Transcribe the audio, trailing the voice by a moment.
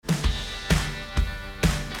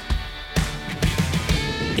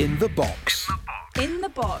In the box. In the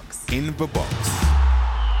box. In the box.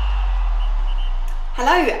 Hello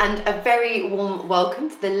and a very warm welcome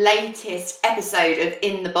to the latest episode of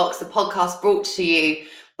In the Box, the podcast brought to you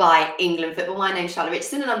by England Football. My name's Charlotte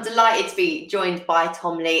Richardson and I'm delighted to be joined by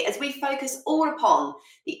Tom Lee as we focus all upon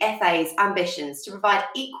the FA's ambitions to provide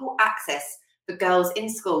equal access for girls in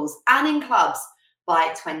schools and in clubs by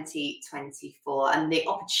 2024, and the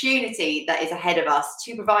opportunity that is ahead of us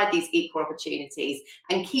to provide these equal opportunities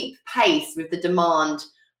and keep pace with the demand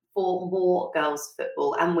for more girls'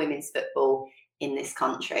 football and women's football in this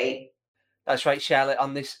country. That's right, Charlotte.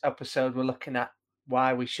 On this episode, we're looking at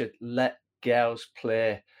why we should let girls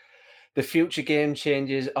play. The future game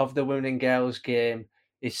changes of the women and girls game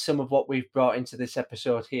is some of what we've brought into this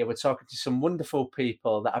episode here. We're talking to some wonderful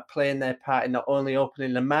people that are playing their part in not only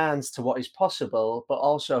opening the minds to what is possible, but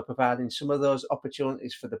also providing some of those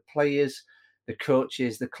opportunities for the players, the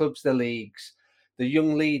coaches, the clubs, the leagues, the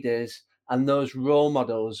young leaders, and those role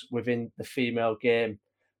models within the female game.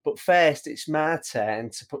 But first, it's my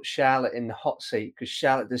turn to put Charlotte in the hot seat because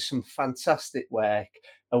Charlotte does some fantastic work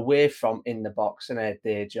away from In the Box and her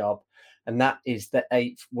day job, and that is the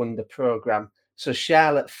Eighth Wonder Programme. So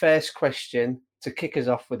Charlotte, first question to kick us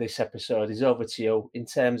off with this episode is over to you in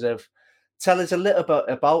terms of tell us a little bit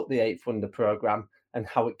about the Eighth Wonder Programme and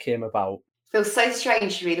how it came about. Feels so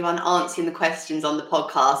strange to be the one answering the questions on the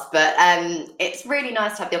podcast, but it's really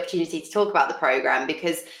nice to have the opportunity to talk about the programme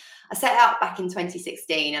because I set out back in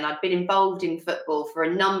 2016 and I'd been involved in football for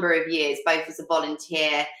a number of years, both as a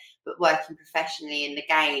volunteer but working professionally in the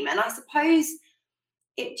game. And I suppose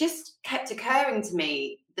it just kept occurring to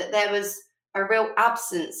me that there was a real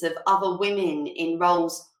absence of other women in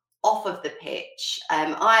roles off of the pitch.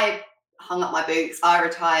 I hung up my boots. I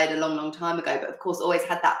retired a long, long time ago, but of course always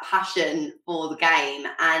had that passion for the game.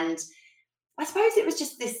 And I suppose it was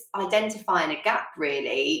just this identifying a gap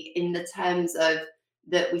really in the terms of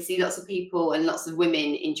that we see lots of people and lots of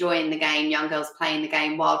women enjoying the game, young girls playing the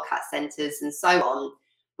game, wildcat centres and so on.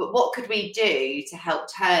 But what could we do to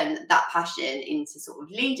help turn that passion into sort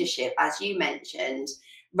of leadership, as you mentioned,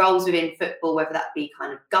 roles within football, whether that be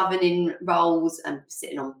kind of governing roles and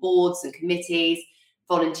sitting on boards and committees,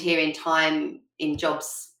 volunteering time in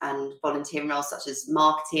jobs and volunteering roles such as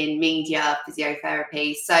marketing, media,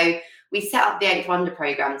 physiotherapy. So we set up the Eighth Wonder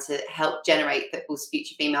Programme to help generate football's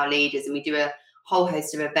future female leaders, and we do a whole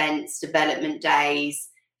host of events, development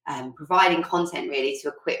days, providing content really to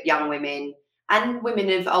equip young women and women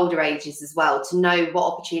of older ages as well to know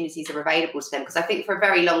what opportunities are available to them. Because I think for a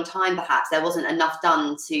very long time, perhaps, there wasn't enough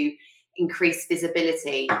done to increase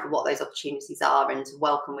visibility for what those opportunities are and to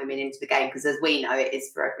welcome women into the game. Because as we know, it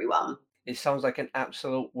is for everyone. It sounds like an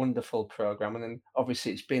absolute wonderful programme. And then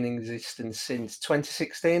obviously it's been in existence since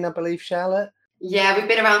 2016, I believe, Charlotte? Yeah, we've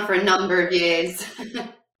been around for a number of years.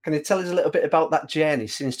 Can you tell us a little bit about that journey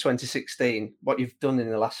since 2016, what you've done in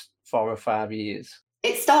the last 4 or 5 years?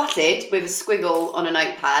 It started with a squiggle on a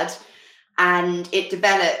notepad and it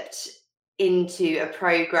developed into a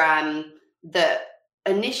programme that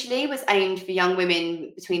initially was aimed for young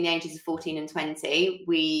women between the ages of 14 and 20.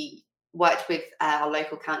 We worked with our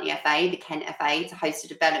local county FA, the Kent FA, to host a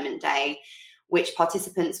development day which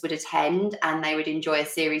participants would attend, and they would enjoy a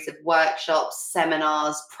series of workshops,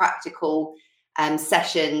 seminars, practical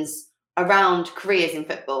sessions around careers in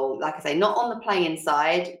football. Like I say, not on the playing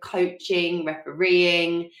side, coaching,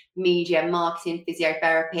 refereeing, media, marketing,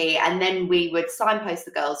 physiotherapy, and then we would signpost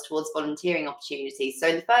the girls towards volunteering opportunities. So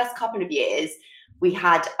in the first couple of years, we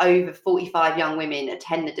had over 45 young women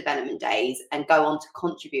attend the development days and go on to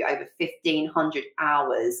contribute over 1,500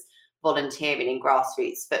 hours volunteering in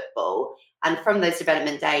grassroots football. And from those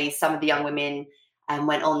development days, some of the young women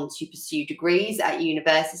went on to pursue degrees at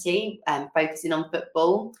university, focusing on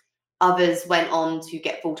football. Others went on to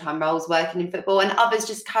get full-time roles working in football, and others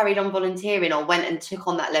just carried on volunteering or went and took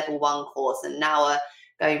on that level 1 course and now are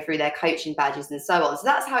going through their coaching badges and so on. So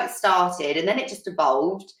that's how it started. And then it just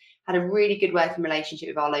evolved, had a really good working relationship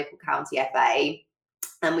with our local county FA.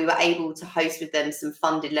 And we were able to host with them some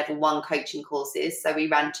funded level 1 coaching courses. So we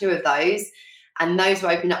ran 2 of those, and those were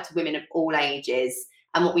opened up to women of all ages.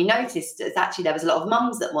 And what we noticed is actually there was a lot of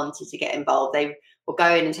mums that wanted to get involved. They were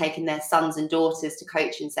going and taking their sons and daughters to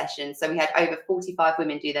coaching sessions. So we had over 45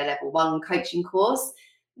 women do their level 1 coaching course.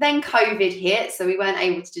 Then COVID hit, so we weren't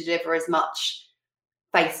able to deliver as much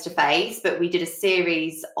face-to-face, but we did a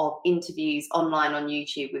series of interviews online on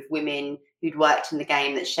YouTube with women who'd worked in the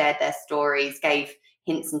game that shared their stories, gave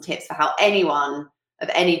hints and tips for how anyone of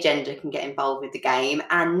any gender can get involved with the game.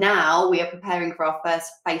 And now we are preparing for our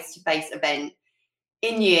first face-to-face event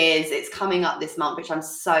in years. It's coming up this month, which I'm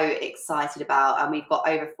so excited about. And we've got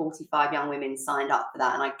over 45 young women signed up for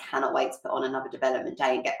that. And I cannot wait to put on another development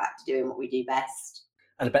day and get back to doing what we do best.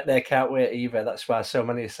 And I bet they can't wait either. That's why so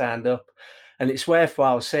many are signed up. And it's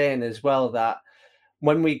worthwhile saying as well that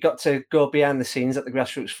when we got to go behind the scenes at the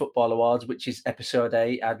Grassroots Football Awards, which is episode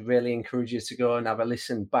 8, I'd really encourage you to go and have a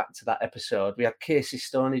listen back to that episode. We had Casey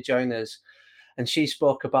Stoney join us, and she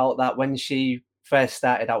spoke about that when she first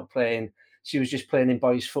started out playing. She was just playing in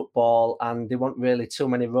boys football, and there weren't really too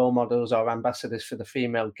many role models or ambassadors for the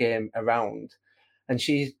female game around. And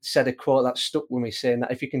she said a quote that stuck with me, saying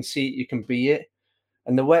that if you can see it, you can be it.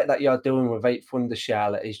 And the work that you're doing with Eighth Wonder,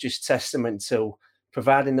 Charlotte, is just testament to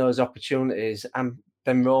providing those opportunities and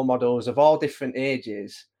then role models of all different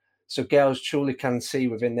ages, so girls truly can see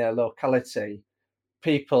within their locality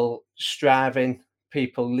people striving,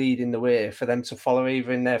 people leading the way for them to follow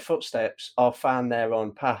either in their footsteps or find their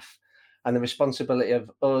own path. And the responsibility of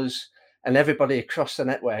us and everybody across the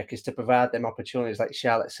network is to provide them opportunities, like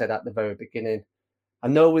Charlotte said at the very beginning. I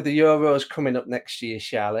know with the Euros coming up next year,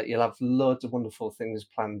 Charlotte, you'll have loads of wonderful things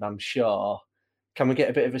planned, I'm sure. Can we get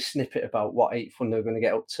a bit of a snippet about what Eighth Wonder are going to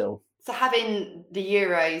get up to? So having the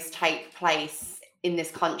Euros take place in this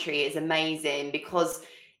country is amazing because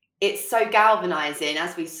it's so galvanizing,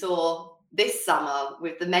 as we saw this summer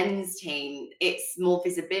with the men's team. It's more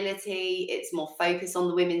visibility, it's more focus on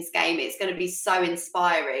the women's game. It's going to be so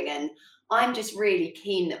inspiring. And I'm just really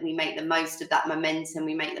keen that we make the most of that momentum,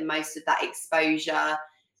 we make the most of that exposure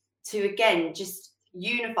to, again, just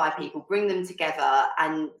unify people, bring them together,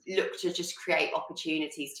 and look to just create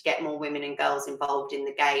opportunities to get more women and girls involved in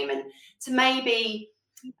the game, and to maybe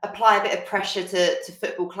apply a bit of pressure to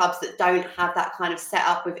football clubs that don't have that kind of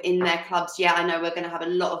setup within their clubs. Yeah, I know we're going to have a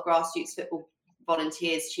lot of grassroots football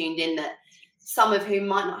volunteers tuned in, that some of whom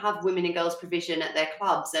might not have women and girls provision at their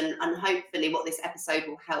clubs, and hopefully what this episode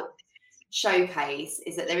will help showcase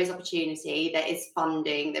is that there is opportunity, there is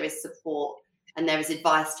funding, there is support, and there is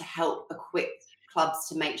advice to help equip clubs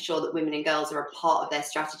to make sure that women and girls are a part of their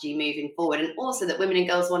strategy moving forward, and also that women and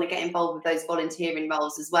girls want to get involved with those volunteering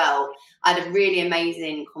roles as well. I had a really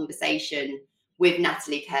amazing conversation with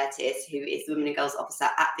Natalie Curtis, who is the Women and Girls Officer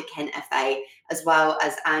at the Kent FA, as well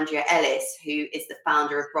as Andrea Ellis, who is the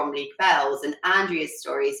founder of Bromley Bells. And Andrea's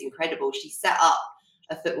story is incredible. She set up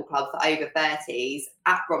a football club for over 30s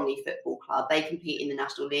at Bromley Football Club. They compete in the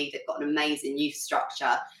National League. They've got an amazing youth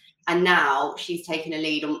structure. And now she's taken a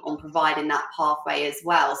lead on providing that pathway as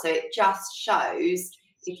well. So it just shows,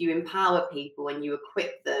 if you empower people and you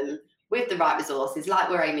equip them with the right resources, like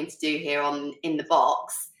we're aiming to do here on In the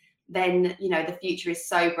Box, then, you know, the future is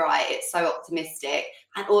so bright, it's so optimistic.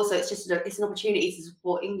 And also it's an opportunity to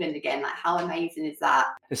support England again. Like, how amazing is that?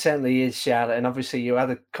 It certainly is, Charlotte. And obviously you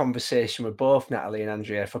had a conversation with both Natalie and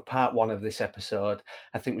Andrea for part 1 of this episode.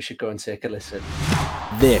 I think we should go and take a listen.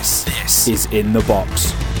 This is In the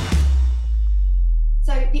Box.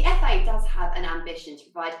 So the FA does have an ambition to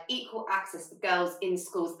provide equal access for girls in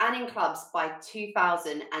schools and in clubs by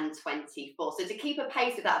 2024. So to keep a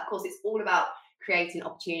pace with that, of course, it's all about creating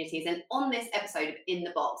opportunities. And on this episode of In the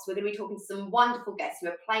Box, we're going to be talking to some wonderful guests who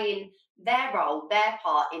are playing their role, their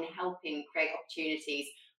part in helping create opportunities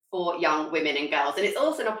for young women and girls. And it's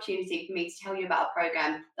also an opportunity for me to tell you about a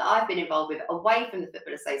programme that I've been involved with away from the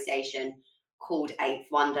Football Association, called Eighth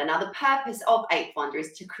Wonder. Now, the purpose of Eighth Wonder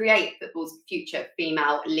is to create football's future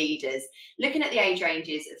female leaders, looking at the age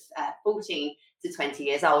ranges of 14 to 20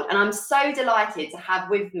 years old. And I'm so delighted to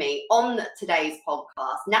have with me on today's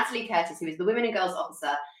podcast Natalie Curtis, who is the Women and Girls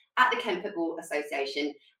Officer at the Kent Football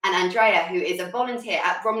Association, and Andrea, who is a volunteer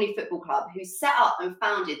at Bromley Football Club, who set up and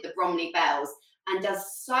founded the Bromley Bells and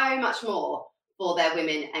does so much more for their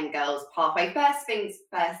women and girls pathway. First things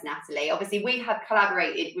first, Natalie, obviously we have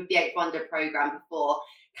collaborated with the Eighth Wonder programme before.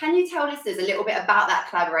 Can you tell listeners a little bit about that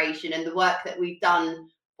collaboration and the work that we've done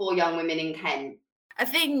for young women in Kent? I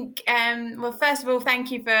think, well, first of all, thank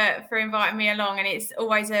you for inviting me along, and it's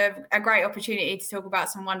always a great opportunity to talk about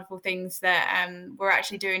some wonderful things that we're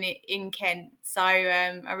actually doing it in Kent. So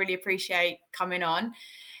I really appreciate coming on.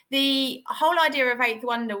 The whole idea of Eighth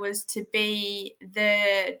Wonder was to be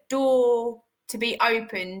the door to be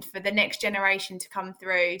opened for the next generation to come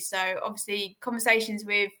through. So obviously conversations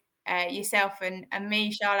with yourself and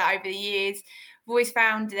me, Charlotte, over the years, I've always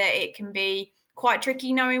found that it can be quite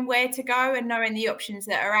tricky knowing where to go and knowing the options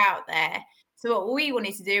that are out there. So what we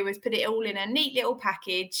wanted to do was put it all in a neat little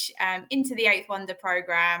package into the Eighth Wonder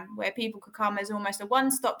programme, where people could come as almost a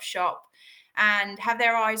one-stop shop and have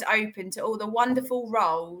their eyes open to all the wonderful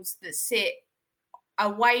roles that sit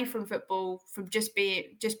away from football, from just being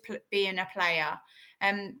a player.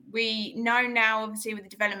 We know now, obviously, with the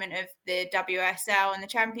development of the WSL and the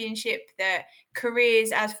Championship, that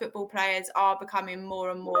careers as football players are becoming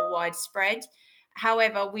more and more widespread.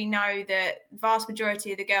 However, we know that the vast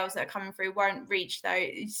majority of the girls that are coming through won't reach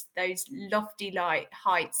those lofty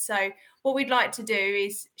heights. So what we'd like to do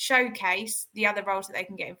is showcase the other roles that they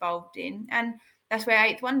can get involved in. And that's where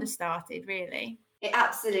Eighth Wonder started, really. It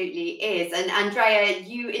absolutely is. And Andrea,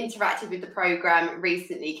 you interacted with the programme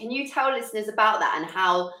recently. Can you tell listeners about that and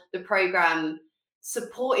how the programme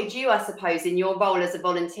supported you, I suppose, in your role as a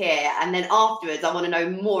volunteer? And then afterwards, I want to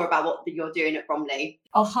know more about what you're doing at Bromley.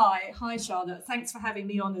 Oh, hi, Charlotte. Thanks for having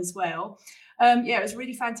me on as well. It was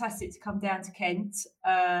really fantastic to come down to Kent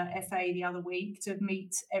FA the other week to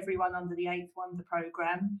meet everyone under the Eighth Wonder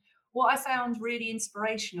programme. What I found really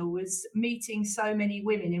inspirational was meeting so many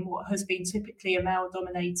women in what has been typically a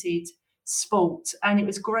male-dominated sport. And it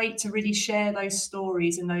was great to really share those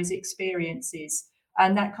stories and those experiences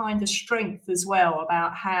and that kind of strength as well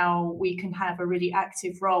about how we can have a really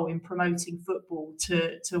active role in promoting football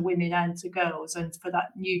to women and to girls and for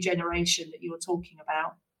that new generation that you're talking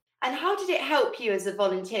about. And how did it help you as a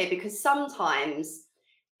volunteer? Because sometimes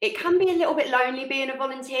it can be a little bit lonely being a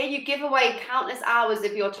volunteer. You give away countless hours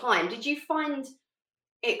of your time. Did you find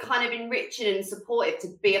it kind of enriching and supportive to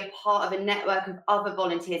be a part of a network of other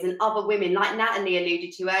volunteers and other women, like Natalie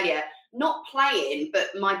alluded to earlier, not playing, but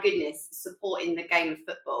my goodness, supporting the game of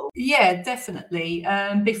football? Yeah, definitely.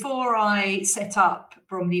 Before I set up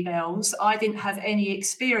Bromley Bells, I didn't have any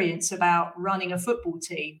experience about running a football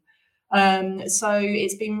team. So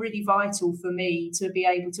it's been really vital for me to be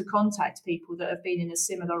able to contact people that have been in a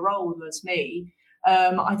similar role as me.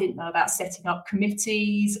 I didn't know about setting up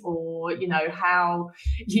committees or, how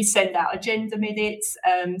you send out agenda minutes.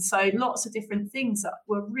 So lots of different things that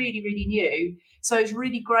were really, really new. So it's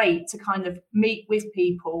really great to kind of meet with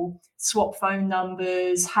people, swap phone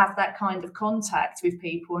numbers, have that kind of contact with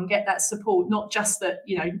people and get that support, not just that,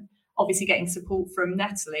 obviously getting support from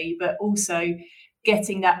Natalie, but also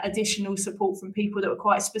getting that additional support from people that were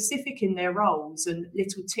quite specific in their roles and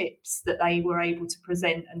little tips that they were able to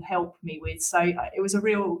present and help me with. So it was a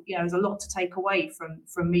real, it was a lot to take away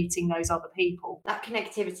from meeting those other people. That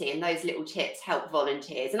connectivity and those little tips help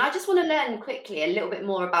volunteers. And I just want to learn quickly a little bit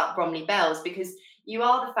more about Bromley Bells, because you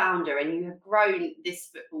are the founder and you have grown this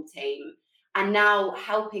football team and now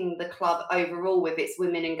helping the club overall with its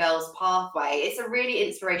women and girls pathway. It's a really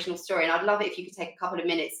inspirational story. And I'd love it if you could take a couple of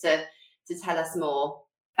minutes to tell us more.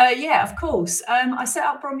 Yeah, of course. I set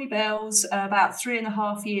up Bromley Bells about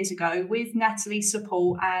 3.5 years ago with Natalie's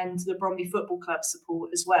support and the Bromley Football Club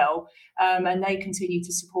support as well. And they continue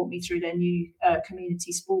to support me through their new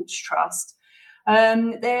community sports trust.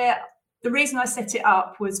 The reason I set it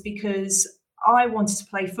up was because I wanted to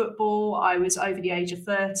play football. I was over the age of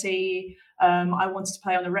 30. I wanted to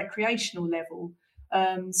play on a recreational level.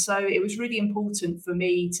 So it was really important for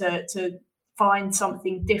me to find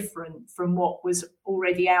something different from what was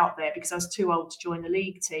already out there because I was too old to join the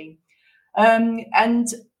league team. And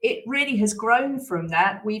it really has grown from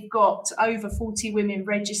that. We've got over 40 women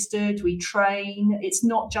registered. We train. It's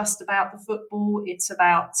not just about the football. It's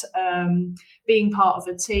about being part of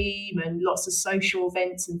a team and lots of social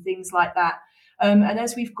events and things like that. And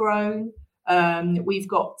as we've grown,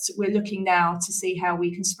 we're looking now to see how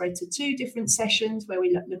we can spread to 2 different sessions where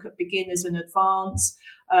we look at beginners and advanced,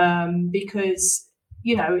 because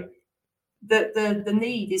the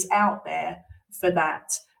need is out there for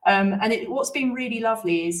that. And what's been really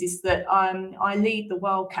lovely is that I lead the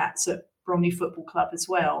Wildcats at Bromley Football Club as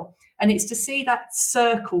well, and it's to see that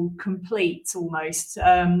circle complete almost.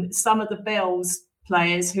 Some of the Bells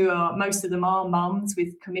players most of them are mums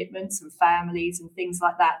with commitments and families and things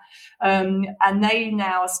like that. And they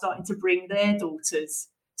now are starting to bring their daughters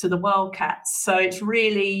to the Wildcats. So it's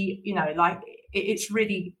really, it's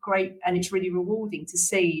really great and it's really rewarding to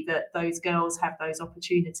see that those girls have those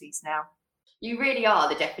opportunities now. You really are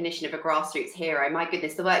the definition of a grassroots hero. My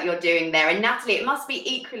goodness, the work you're doing there. And Natalie, it must be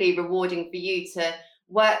equally rewarding for you to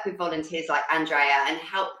work with volunteers like Andrea and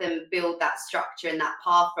help them build that structure and that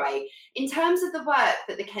pathway. In terms of the work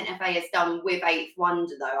that the Kent FA has done with Eighth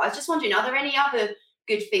Wonder, though, I was just wondering, are there any other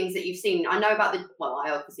good things that you've seen? I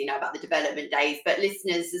obviously know about the development days, but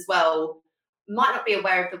listeners as well might not be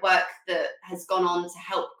aware of the work that has gone on to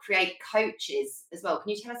help create coaches as well. Can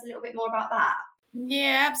you tell us a little bit more about that?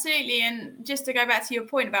 Yeah, absolutely. And just to go back to your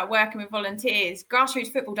point about working with volunteers,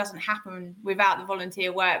 grassroots football doesn't happen without the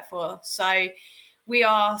volunteer workforce. So we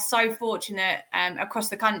are so fortunate across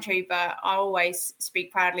the country, but I always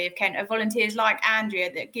speak proudly of Kent, of volunteers like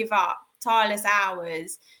Andrea that give up tireless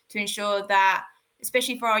hours to ensure that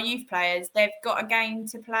especially for our youth players, they've got a game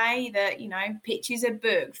to play. That, you know, pitches are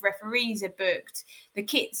booked, referees are booked, the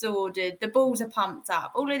kit's ordered, the balls are pumped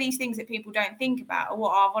up. All of these things that people don't think about are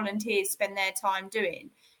what our volunteers spend their time doing,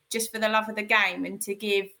 just for the love of the game and to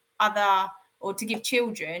give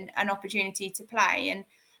children an opportunity to play. And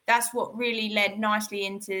that's what really led nicely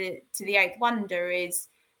into the Eighth Wonder, is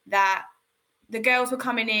that the girls were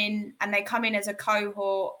coming in, and they come in as a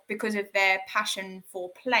cohort because of their passion for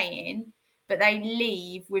playing, but they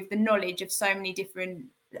leave with the knowledge of so many different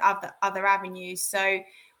other avenues. So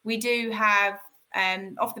we do have,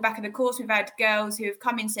 off the back of the course, we've had girls who have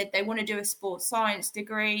come in, said they want to do a sports science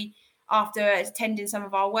degree. After attending some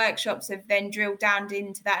of our workshops, have then drilled down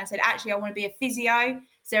into that and said, actually, I want to be a physio.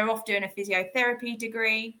 So they're off doing a physiotherapy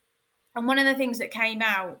degree. And one of the things that came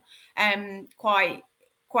out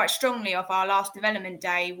quite strongly off our last development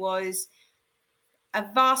day was a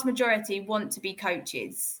vast majority want to be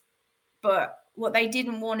coaches, but what they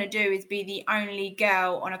didn't want to do is be the only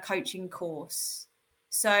girl on a coaching course.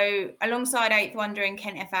 So alongside Eighth Wonder and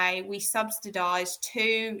Kent FA, we subsidised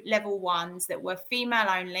 2 level 1s that were female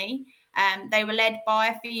only. They were led by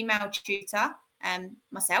a female tutor,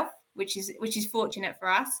 myself, which is fortunate for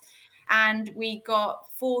us. And we got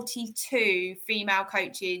 42 female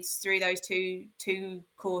coaches through those two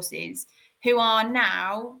courses, who are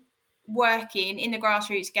now working in the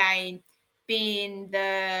grassroots game, being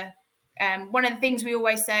the one of the things we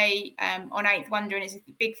always say on Eighth Wonder, and it's a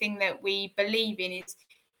big thing that we believe in, is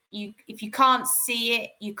if you can't see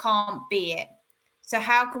it, you can't be it. So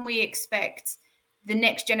how can we expect the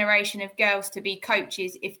next generation of girls to be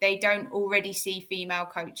coaches if they don't already see female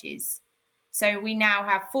coaches? So we now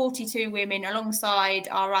have 42 women alongside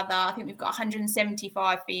our other, I think we've got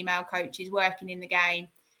 175 female coaches working in the game,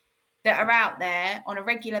 that are out there on a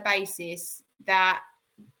regular basis, that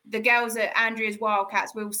the girls at Andrea's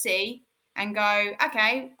Wildcats will see and go,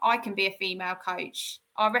 okay, I can be a female coach.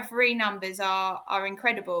 Our referee numbers are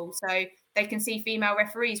incredible. So they can see female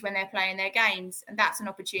referees when they're playing their games. And that's an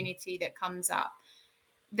opportunity that comes up.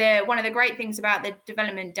 One of the great things about the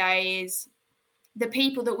development day is the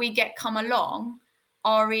people that we get come along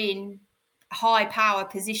are in high power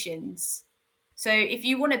positions. So if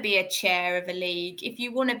you want to be a chair of a league, if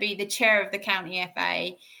you want to be the chair of the county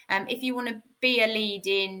FA, if you want to be a lead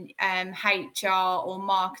in HR or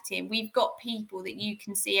marketing, we've got people that you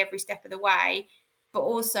can see every step of the way, but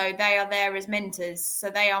also they are there as mentors. So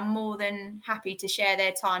they are more than happy to share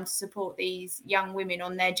their time to support these young women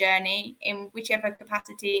on their journey in whichever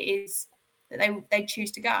capacity it is that they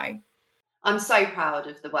choose to go. I'm so proud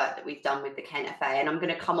of the work that we've done with the Kent FA, and I'm going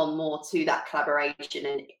to come on more to that collaboration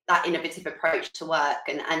and that innovative approach to work,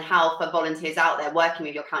 and how for volunteers out there, working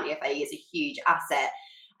with your county FA is a huge asset.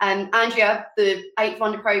 Andrea, the Eighth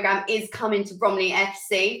Wonder programme is coming to Bromley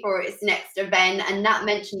FC for its next event, and Nat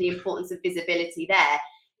mentioned the importance of visibility there.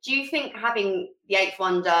 Do you think having the Eighth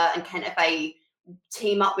Wonder and Kent FA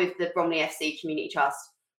team up with the Bromley FC Community Trust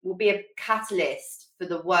will be a catalyst for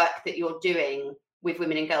the work that you're doing with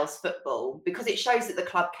women and girls football, because it shows that the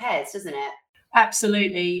club cares, doesn't it?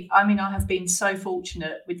 Absolutely. I mean, I have been so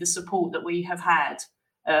fortunate with the support that we have had,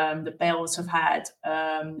 the Bells have had,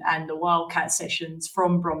 and the Wildcat sessions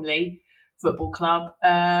from Bromley Football Club.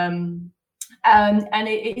 And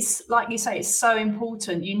it's, like you say, it's so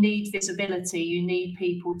important. You need visibility. You need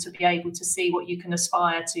people to be able to see what you can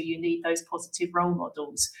aspire to. You need those positive role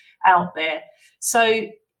models out there. So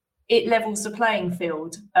it levels the playing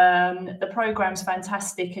field. The programme's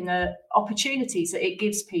fantastic in the opportunities that it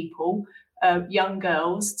gives people, young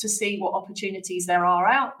girls, to see what opportunities there are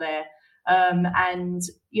out there. And,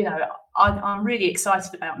 you know, I'm really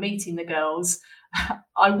excited about meeting the girls.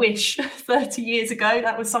 I wish 30 years ago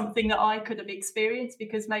that was something that I could have experienced,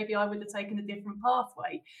 because maybe I would have taken a different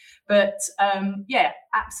pathway. But yeah,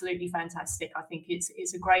 absolutely fantastic. I think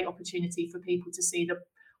it's a great opportunity for people to see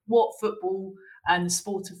what football and the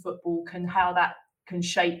sport of football how that can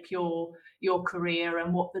shape your career,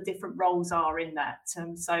 and what the different roles are in that.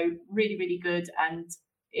 So really, really good. And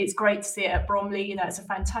it's great to see it at Bromley. You know, it's a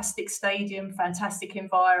fantastic stadium, fantastic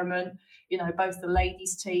environment. You know, both the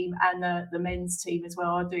ladies team and the men's team as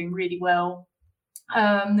well are doing really well.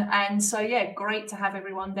 And so, yeah, great to have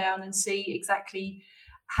everyone down and see exactly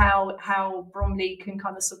how Bromley can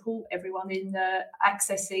kind of support everyone in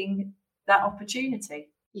accessing that opportunity.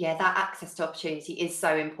 Yeah, that access to opportunity is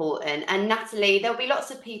so important. And Natalie, there'll be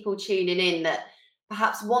lots of people tuning in that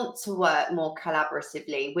perhaps want to work more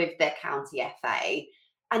collaboratively with their county FA.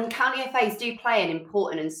 And county FAs do play an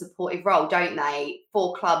important and supportive role, don't they,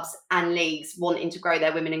 for clubs and leagues wanting to grow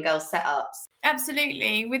their women and girls setups?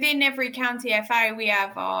 Absolutely. Within every county FA, we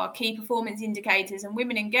have our key performance indicators, and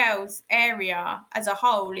women and girls area as a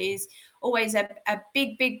whole is always a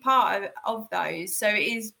big part of those. So it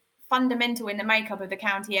is fundamental in the makeup of the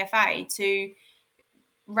county FA to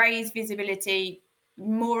raise visibility,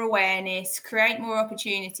 more awareness, create more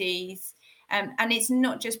opportunities. And it's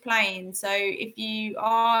not just playing. So if you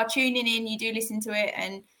are tuning in, you do listen to it,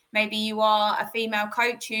 and maybe you are a female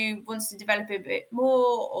coach who wants to develop a bit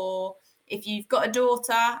more, or if you've got a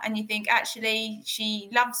daughter and you think actually she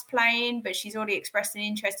loves playing, but she's already expressed an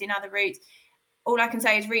interest in other routes, all I can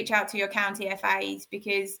say is reach out to your county FAs,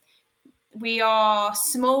 because we are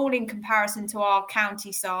small in comparison to our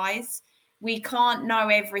county size. We can't know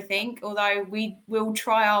everything, although we will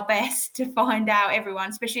try our best to find out everyone,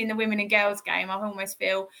 especially in the women and girls game. I almost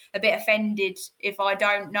feel a bit offended if I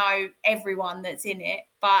don't know everyone that's in it.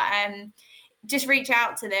 But just reach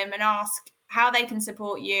out to them and ask how they can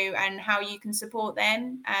support you and how you can support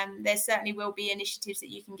them. There certainly will be initiatives that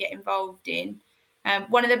you can get involved in.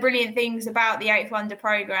 One of the brilliant things about the 8th Wonder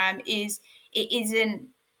programme is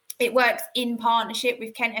it works in partnership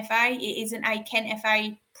with Kent FA. It isn't a Kent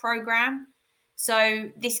FA programme. So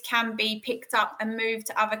this can be picked up and moved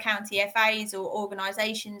to other county FAs or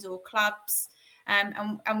organisations or clubs, and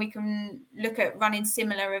we can look at running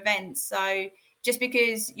similar events. So just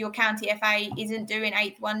because your county FA isn't doing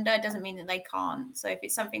 8th Wonder doesn't mean that they can't. So if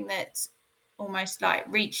it's something that's almost like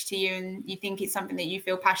reached to you and you think it's something that you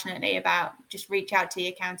feel passionately about, just reach out to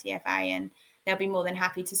your county FA and they'll be more than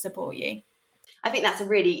happy to support you. I think that's a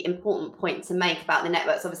really important point to make about the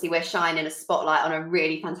networks. Obviously, we're shining a spotlight on a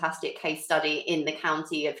really fantastic case study in the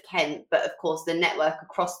county of Kent, but of course the network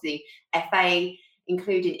across the FA,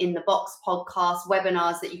 included in the Box podcast,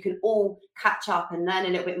 webinars that you can all catch up and learn a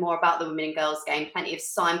little bit more about the women and girls game. Plenty of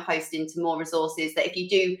signposting to more resources that if you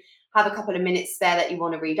do have a couple of minutes spare that you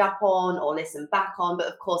want to read up on or listen back on. But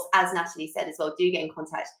of course, as Natalie said as well, do get in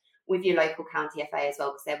contact with your local county FA as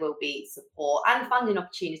well, because there will be support and funding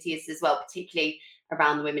opportunities as well, particularly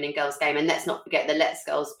around the women and girls game. And let's not forget the Let's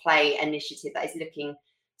Girls Play initiative that is looking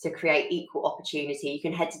to create equal opportunity. You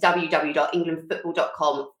can head to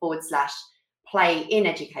www.englandfootball.com/play in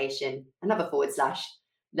education, another /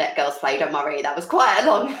 Let Girls Play. Don't worry, that was quite a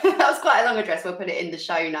long address. We'll put it in the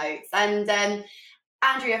show notes. And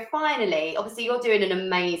Andrea, finally, obviously you're doing an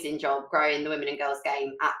amazing job growing the women and girls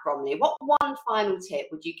game at Bromley. What one final tip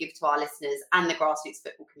would you give to our listeners and the grassroots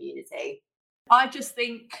football community? I just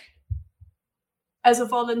think as a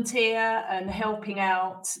volunteer and helping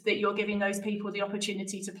out that you're giving those people the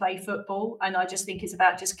opportunity to play football. And I just think it's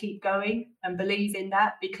about just keep going and believe in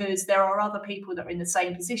that, because there are other people that are in the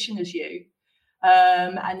same position as you.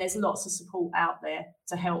 And there's lots of support out there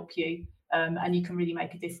to help you, and you can really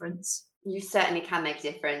make a difference. You certainly can make a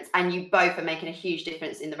difference, and you both are making a huge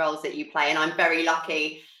difference in the roles that you play. And I'm very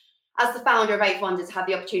lucky as the founder of 8th Wonder to have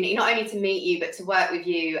the opportunity not only to meet you, but to work with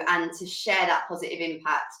you and to share that positive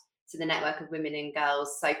impact to the network of women and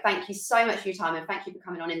girls. So thank you so much for your time, and thank you for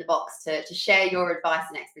coming on In the Box to share your advice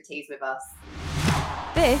and expertise with us.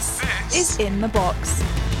 This is In the Box.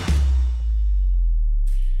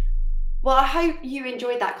 Well, I hope you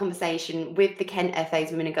enjoyed that conversation with the Kent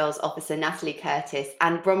FA's Women and Girls Officer, Natalie Curtis,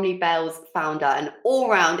 and Bromley Bells founder and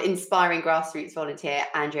all-round inspiring grassroots volunteer,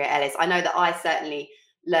 Andrea Ellis. I know that I certainly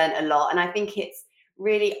learned a lot, and I think it's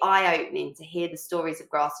really eye-opening to hear the stories of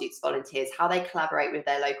grassroots volunteers, how they collaborate with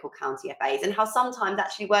their local county FAs, and how sometimes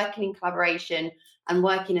actually working in collaboration and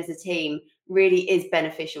working as a team really is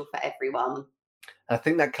beneficial for everyone. I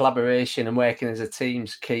think that collaboration and working as a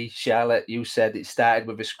team's key. Charlotte, you said it started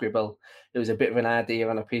with a scribble. It was a bit of an idea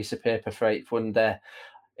on a piece of paper for 8th Wonder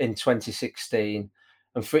in 2016.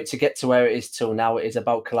 And for it to get to where it is till now, it is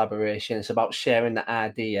about collaboration. It's about sharing that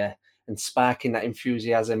idea and sparking that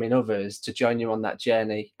enthusiasm in others to join you on that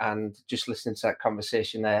journey. And just listening to that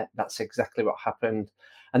conversation there, that's exactly what happened.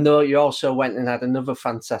 And though you also went and had another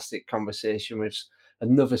fantastic conversation with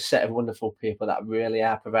another set of wonderful people that really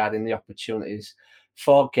are providing the opportunities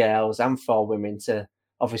for girls and for women to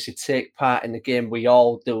obviously take part in the game we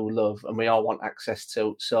all do love and we all want access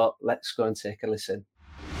to. So let's go and take a listen.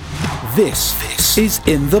 This is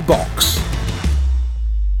In the Box.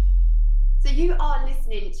 So you are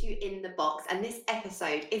listening to In the Box, and this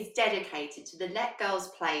episode is dedicated to the Let Girls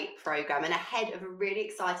Play programme, and ahead of a really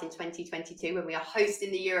exciting 2022 when we are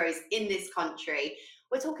hosting the Euros in this country.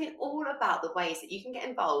 We're talking all about the ways that you can get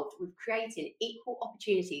involved with creating equal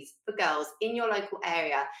opportunities for girls in your local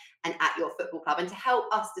area and at your football club. And to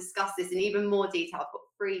help us discuss this in even more detail, I've got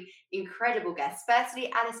 3 incredible guests.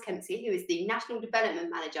 Firstly, Alice Kempsey, who is the National Development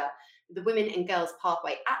Manager of the Women and Girls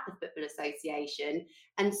Pathway at the Football Association,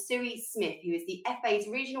 and Suey Smith, who is the FA's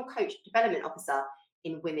Regional Coach Development Officer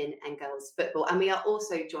in Women and Girls Football. And we are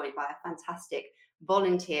also joined by a fantastic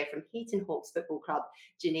volunteer from Heaton Hawks Football Club,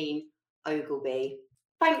 Janine Ogilvie.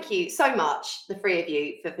 Thank you so much, the 3 of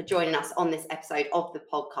you, for joining us on this episode of the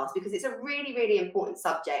podcast, because it's a really, really important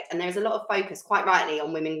subject. And there's a lot of focus, quite rightly,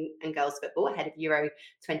 on women and girls football ahead of Euro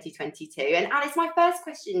 2022. And Alice, my first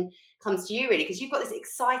question comes to you, really, because you've got this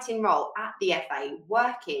exciting role at the FA,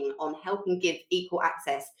 working on helping give equal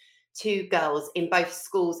access to girls in both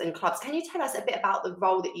schools and clubs. Can you tell us a bit about the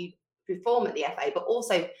role that you perform at the FA, but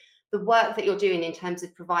also the work that you're doing in terms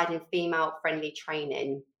of providing female-friendly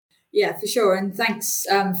training? Yeah, for sure. And thanks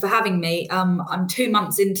for having me. I'm 2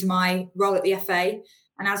 months into my role at the FA.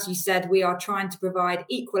 And as you said, we are trying to provide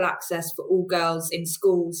equal access for all girls in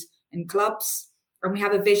schools and clubs. And we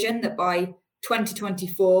have a vision that by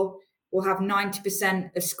 2024, we'll have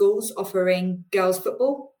 90% of schools offering girls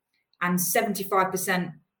football and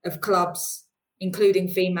 75% of clubs, including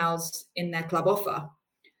females, in their club offer.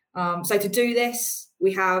 So to do this,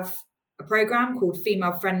 we have a program called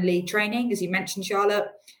Female Friendly Training, as you mentioned, Charlotte.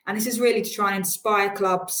 And this is really to try and inspire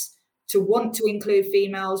clubs to want to include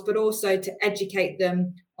females, but also to educate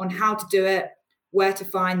them on how to do it, where to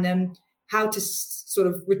find them, how to sort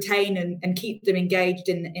of retain and keep them engaged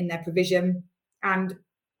in their provision. And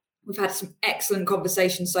we've had some excellent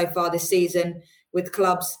conversations so far this season with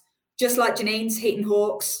clubs, just like Janine's, Heaton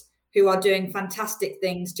Hawks, who are doing fantastic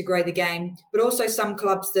things to grow the game, but also some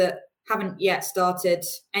clubs that haven't yet started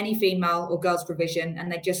any female or girls provision,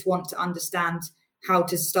 and they just want to understand how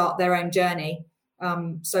to start their own journey.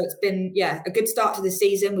 So it's been, a good start to the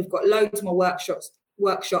season. We've got loads more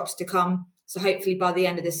workshops to come. So hopefully by the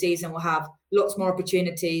end of the season, we'll have lots more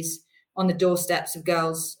opportunities on the doorsteps of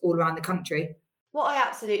girls all around the country. What I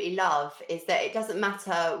absolutely love is that it doesn't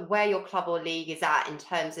matter where your club or league is at in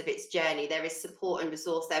terms of its journey. There is support and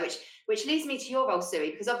resource there, which leads me to your role,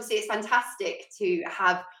 Suey, because obviously it's fantastic to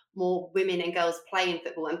have more women and girls playing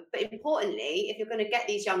football. But importantly, if you're going to get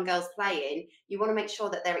these young girls playing, you want to make sure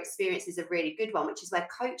that their experience is a really good one, which is where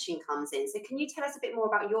coaching comes in. So can you tell us a bit more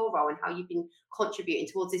about your role and how you've been contributing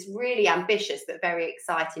towards this really ambitious but very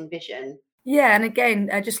exciting vision? Yeah, and again,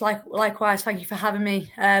 just likewise, thank you for having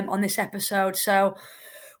me on this episode. So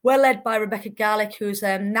we're led by Rebecca Garlick, who's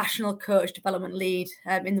National Coach Development Lead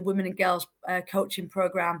in the Women and Girls Coaching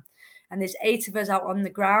Programme. And there's 8 of us out on the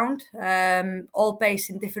ground, all based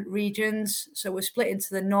in different regions. So we're split into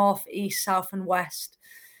the north, east, south and west.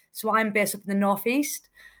 So I'm based up in the northeast,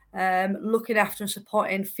 looking after and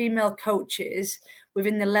supporting female coaches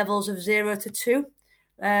within the levels of 0 to 2.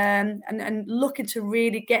 And looking to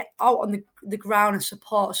really get out on the ground and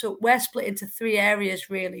support. So we're split into 3 areas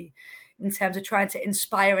really in terms of trying to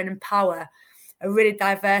inspire and empower a really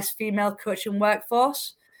diverse female coaching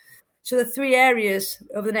workforce. So the 3 areas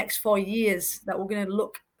over the next 4 years that we're going to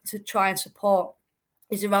look to try and support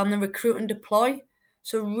is around the recruit and deploy.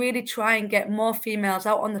 So really try and get more females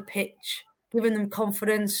out on the pitch, giving them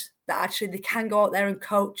confidence that actually they can go out there and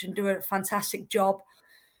coach and do a fantastic job.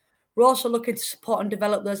 We're also looking to support and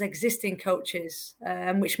develop those existing coaches,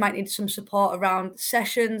 which might need some support around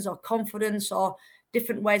sessions or confidence or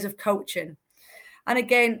different ways of coaching. And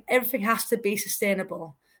again, everything has to be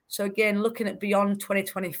sustainable. So again, looking at beyond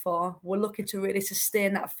 2024, we're looking to really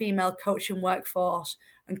sustain that female coaching workforce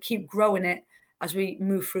and keep growing it as we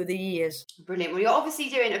move through the years. Brilliant. Well, you're obviously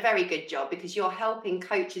doing a very good job because you're helping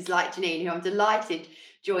coaches like Janine, who I'm delighted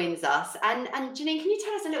joins us. And Janine, can you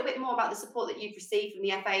tell us a little bit more about the support that you've received from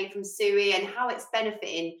the FA, from Suey, and how it's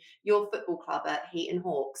benefiting your football club at Heaton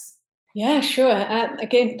Hawks? Yeah, sure.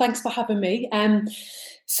 Again, thanks for having me.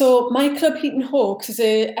 So my club, Heaton Hawks, is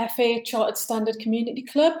a FA Chartered Standard Community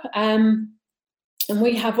Club. And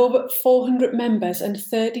we have over 400 members and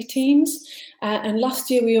 30 teams. And last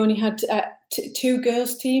year we only had 2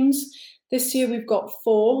 girls teams. This year we've got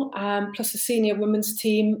 4, plus a senior women's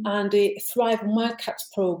team and a Thrive and Wildcats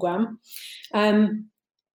programme.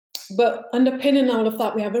 But underpinning all of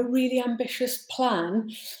that, we have a really ambitious plan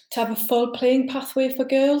to have a full playing pathway for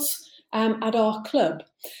girls at our club.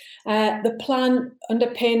 The plan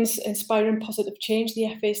underpins Inspiring Positive Change,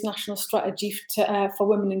 the FA's national strategy for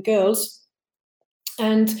women and girls.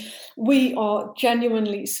 And we are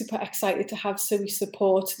genuinely super excited to have Suey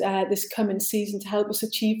support this coming season to help us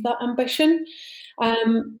achieve that ambition.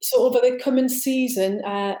 So over the coming season,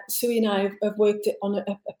 Sue and I have worked on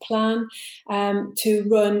a plan to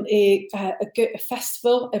run a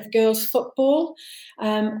festival of girls football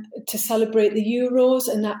to celebrate the Euros,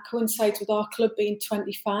 and that coincides with our club being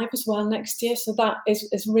 25 as well next year. So that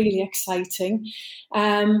is really exciting.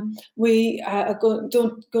 We are going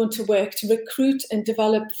to work to recruit and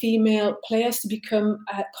develop female players to become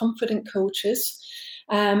confident coaches.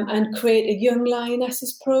 And create a Young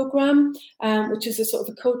Lionesses programme, which is a sort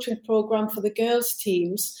of a coaching programme for the girls'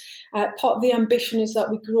 teams. Part of the ambition is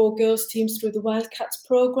that we grow girls' teams through the Wildcats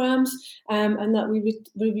programmes, and that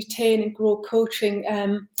we retain and grow coaching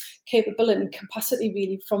capability and capacity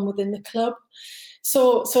really from within the club.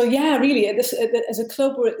 So yeah, really, as a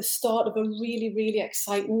club, we're at the start of a really, really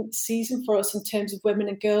exciting season for us in terms of women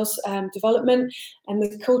and girls development, and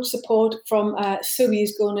the coach support from Suey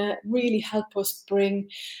is going to really help us bring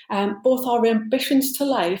both our ambitions to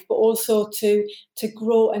life, but also to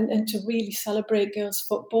grow and to really celebrate girls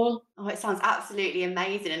football. Oh, it sounds absolutely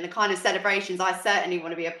amazing, and the kind of celebrations I certainly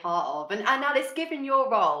want to be a part of. And Alice, given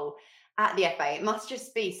your role at the FA, it must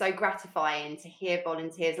just be so gratifying to hear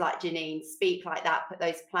volunteers like Janine speak like that, put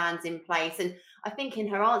those plans in place. And I think in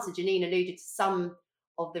her answer, Janine alluded to some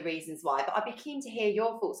of the reasons why, but I'd be keen to hear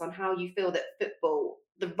your thoughts on how you feel that football,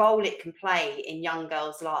 the role it can play in young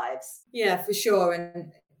girls' lives. Yeah, for sure.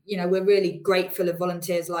 And, you know, we're really grateful of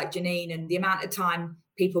volunteers like Janine and the amount of time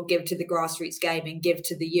people give to the grassroots game and give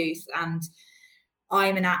to the youth. And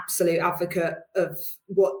I'm an absolute advocate of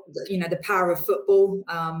what, you know, the power of football.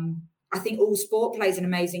 I think all sport plays an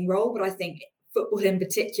amazing role, but I think football in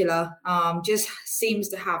particular just seems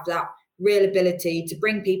to have that real ability to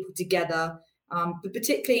bring people together, but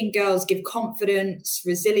particularly in girls, give confidence,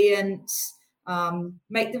 resilience,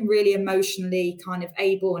 make them really emotionally kind of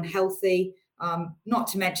able and healthy, not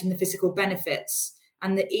to mention the physical benefits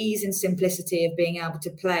and the ease and simplicity of being able to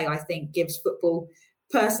play, I think gives football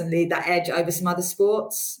personally that edge over some other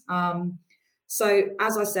sports. So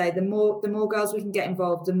as I say, the more girls we can get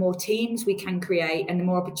involved, the more teams we can create and the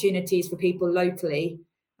more opportunities for people locally.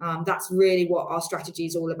 That's really what our strategy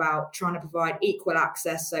is all about, trying to provide equal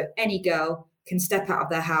access so any girl can step out of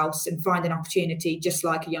their house and find an opportunity just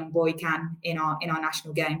like a young boy can in our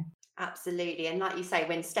national game. Absolutely. And like you say,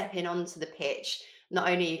 when stepping onto the pitch, not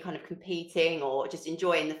only are you kind of competing or just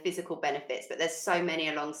enjoying the physical benefits, but there's so many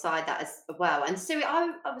alongside that as well. And Sue,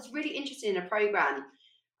 I was really interested in a programme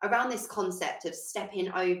around this concept of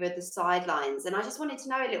stepping over the sidelines. And I just wanted to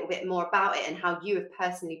know a little bit more about it and how you have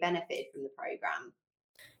personally benefited from the programme.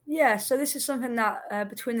 Yeah, so this is something that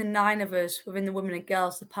between the 9 of us within the Women and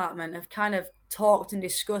Girls department have kind of talked and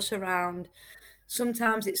discussed around.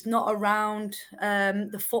 Sometimes it's not around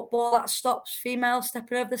the football that stops females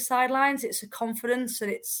stepping over the sidelines. It's a confidence,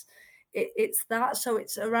 and it's that. So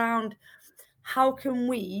it's around how can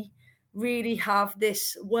we really have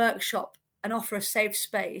this workshop and offer a safe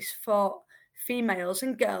space for females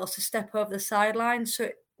and girls to step over the sidelines. So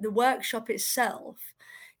the workshop itself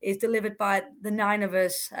is delivered by the 9 of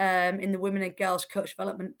us in the Women and Girls Coach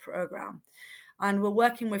Development Programme. And we're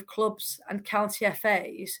working with clubs and county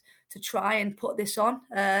FAs to try and put this on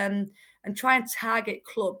and try and target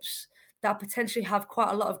clubs that potentially have quite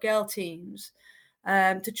a lot of girl teams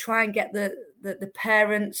to try and get the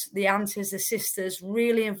parents, the aunties, the sisters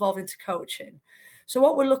really involved into coaching. So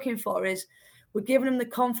what we're looking for is we're giving them the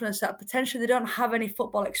confidence that potentially they don't have any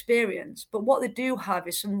football experience, but what they do have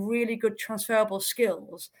is some really good transferable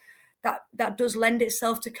skills that does lend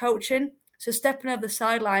itself to coaching. So stepping over the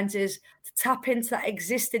sidelines is to tap into that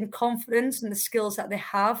existing confidence and the skills that they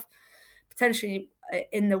have, potentially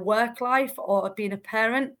in the work life or being a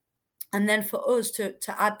parent, and then for us to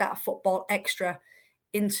add that football extra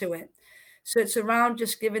into it. So it's around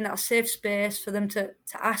just giving that safe space for them to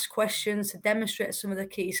ask questions, to demonstrate some of the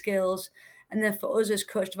key skills, and then for us as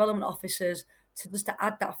coach development officers to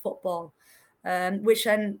add that football, which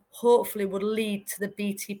then hopefully would lead to the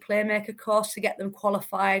BT Playmaker course to get them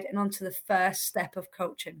qualified and onto the first step of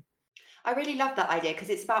coaching. I really love that idea because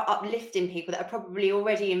it's about uplifting people that are probably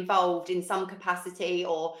already involved in some capacity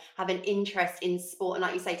or have an interest in sport. And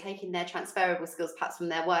like you say, taking their transferable skills perhaps from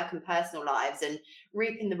their work and personal lives and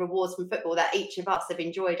reaping the rewards from football that each of us have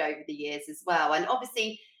enjoyed over the years as well. And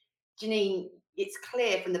obviously, Janine, it's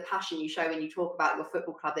clear from the passion you show when you talk about your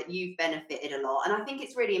football club that you've benefited a lot. And I think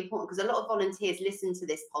it's really important because a lot of volunteers listen to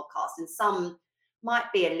this podcast and some might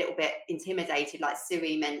be a little bit intimidated, like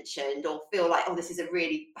Sue mentioned, or feel like, oh, this is a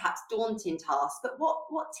really perhaps daunting task. But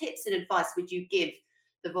what tips and advice would you give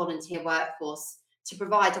the volunteer workforce to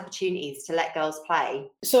provide opportunities to let girls play?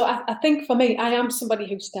 So I think for me, I am somebody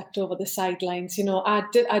who stepped over the sidelines. You know, I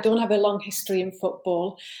don't have a long history in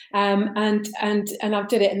football, and I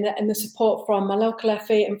did it, and the support from my local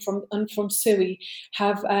FA and from SUI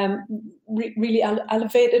have really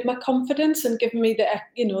elevated my confidence and given me a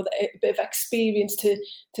bit of experience to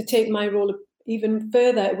take my role even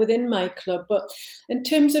further within my club. But in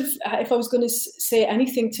terms of if I was going to say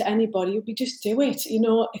anything to anybody, it would be just do it. You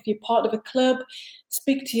know, if you're part of a club,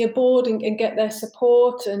 speak to your board and get their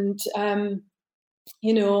support, and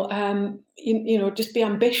just be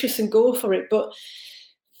ambitious and go for it. But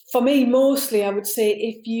for me, mostly, I would say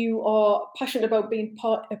if you are passionate about being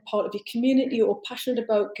part of your community or passionate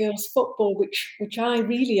about girls' football, which I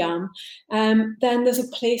really am, then there's a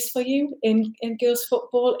place for you in girls'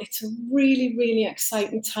 football. It's a really, really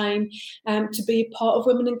exciting time to be part of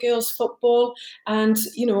women and girls' football. And,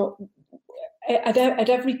 you know, at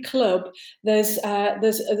every club, there's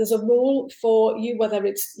a role for you, whether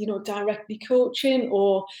it's, you know, directly coaching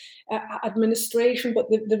or administration, but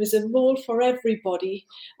there is a role for everybody,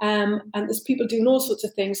 and there's people doing all sorts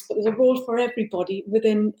of things, but there's a role for everybody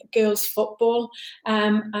within girls' football,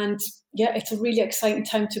 and yeah, it's a really exciting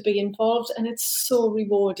time to be involved, and it's so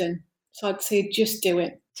rewarding. So I'd say just do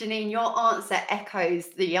it. Janine, your answer echoes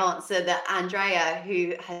the answer that Andrea,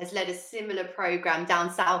 who has led a similar programme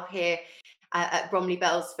down south here at Bromley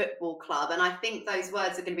Bells Football Club. And I think those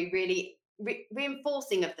words are going to be really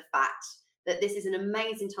reinforcing of the fact that this is an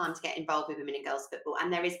amazing time to get involved with women and girls football.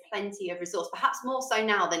 And there is plenty of resource, perhaps more so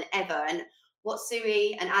now than ever. And what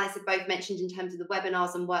Sui and Alice have both mentioned in terms of the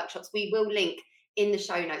webinars and workshops, we will link in the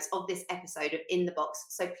show notes of this episode of In the Box.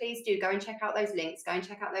 So please do go and check out those links, go and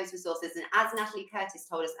check out those resources. And as Natalie Curtis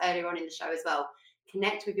told us earlier on in the show as well,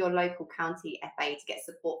 connect with your local county FA to get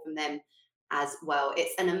support from them as well.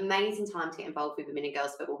 It's an amazing time to get involved with women and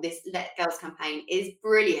girls football. This Let Girls campaign is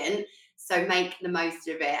brilliant, so make the most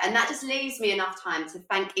of it. And that just leaves me enough time to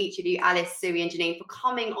thank each of you, Alice, Sui and Janine, for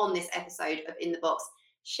coming on this episode of In the Box,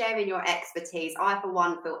 sharing your expertise. I, for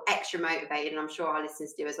one, feel extra motivated, and I'm sure our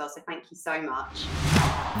listeners do as well, so thank you so much.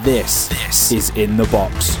 This is In the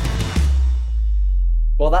Box.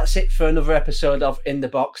 Well, that's it for another episode of In the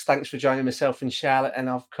Box. Thanks for joining myself and Charlotte, and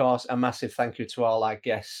of course, a massive thank you to all our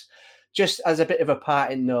guests. Just as a bit of a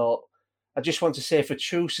parting note, I just want to say for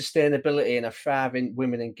true sustainability in a thriving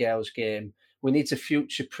women and girls game, we need to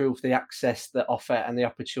future-proof the access, the offer and the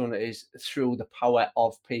opportunities through the power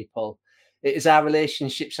of people. It is our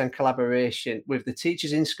relationships and collaboration with the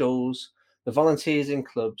teachers in schools, the volunteers in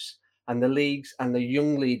clubs and the leagues and the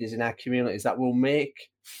young leaders in our communities that will make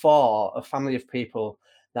for a family of people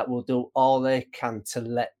that will do all they can to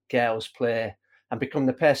let girls play and become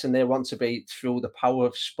the person they want to be through the power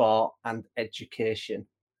of sport and education.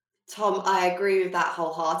 Tom, I agree with that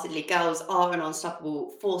wholeheartedly. Girls are an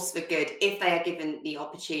unstoppable force for good if they are given the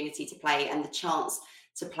opportunity to play and the chance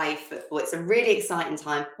to play football. It's a really exciting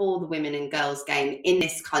time for the women and girls game in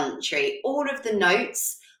this country. All of the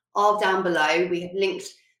notes are down below. We have linked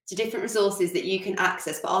to different resources that you can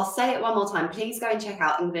access, but I'll say it one more time. Please go and check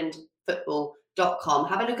out englandfootball.com.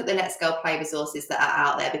 Have a look at the Let's Girl Play resources that are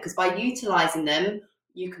out there, because by utilising them,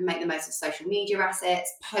 you can make the most of social media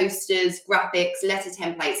assets, posters, graphics, letter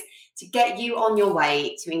templates to get you on your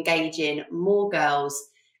way to engaging more girls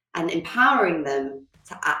and empowering them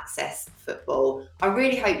to access football. I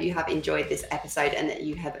really hope you have enjoyed this episode and that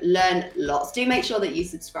you have learned lots. Do make sure that you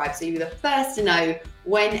subscribe so you're the first to know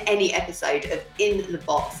when any episode of In the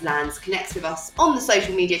Box lands. Connect with us on the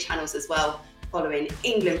social media channels as well, following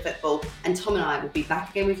England football, and Tom and I will be back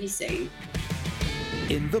again with you soon.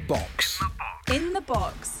 In the Box. In the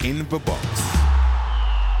Box. In the Box.